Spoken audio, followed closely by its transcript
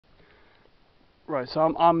Right, so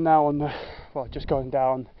I'm now on the, well, just going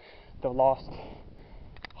down the last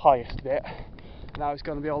highest bit. Now it's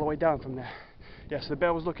going to be all the way down from there. Yeah, so the bit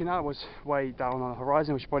I was looking at was way down on the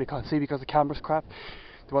horizon, which you probably can't see because the camera's crap.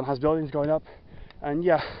 The one that has buildings going up, and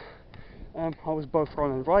yeah, I was both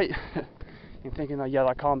wrong and right in thinking that yeah,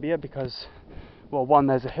 that can't be it because, well, one,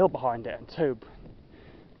 there's a hill behind it, and two,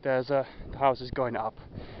 the house is going up.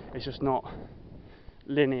 It's just not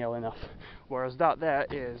linear enough. Whereas that there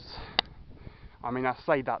is, I mean, I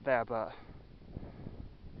say that there, but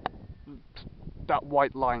that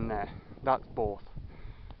white line there, that's both.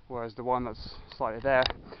 Whereas the one that's slightly there,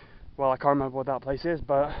 well, I can't remember what that place is,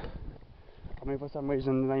 but I mean, for some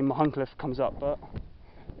reason the name Ratcliffe comes up, but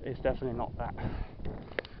it's definitely not that.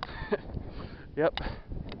 Yep.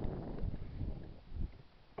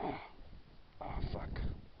 Oh fuck.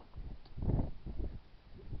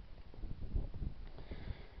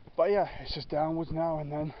 But yeah, it's just downwards now,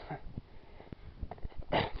 and then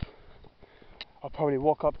I'll probably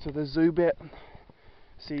walk up to the zoo bit,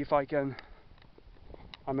 see if I can.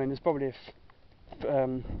 I mean, there's probably a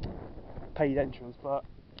paid entrance, but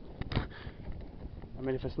I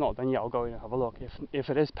mean, if it's not, then yeah, I'll go in and have a look. If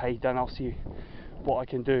it is paid, then I'll see what I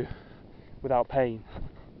can do without paying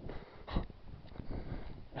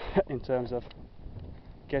in terms of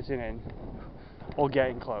getting in or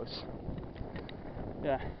getting close.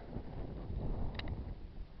 Yeah.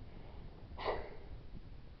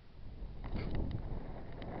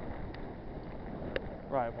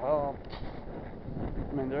 Right. Well,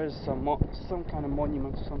 I mean, there is some kind of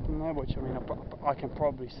monument or something there, which I mean, I can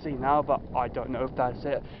probably see now, but I don't know if that's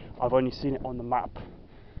it. I've only seen it on the map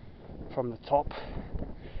from the top,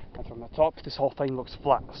 and from the top, this whole thing looks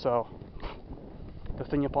flat. So the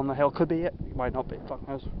thing up on the hill could be it. It might not be. Fuck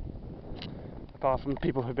knows. Apart from the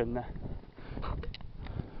people who've been there.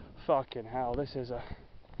 Fucking hell, this is a.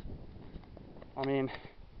 I mean,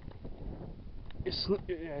 it's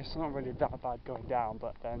not really that bad going down,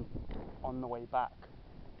 but then on the way back,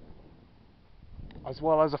 as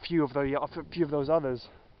well as a few of those others.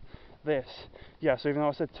 This, yeah. So even though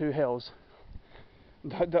I said two hills,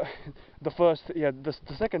 the first, yeah, the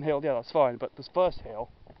second hill, yeah, that's fine. But this first hill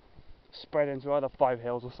spread into other 5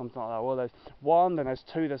 hills or something like that. Well, there's one, then there's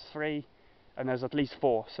two, there's three, and there's at least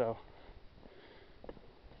 4. So,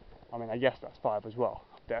 I mean, I guess that's 5 as well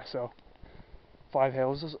up there. So, 5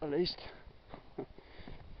 hills at least.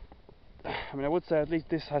 I mean, I would say at least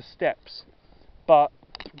this has steps, but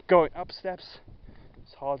going up steps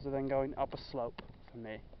is harder than going up a slope for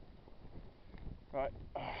me. Right,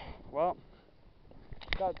 well,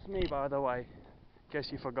 that's me, by the way, in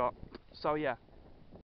case you forgot. So yeah.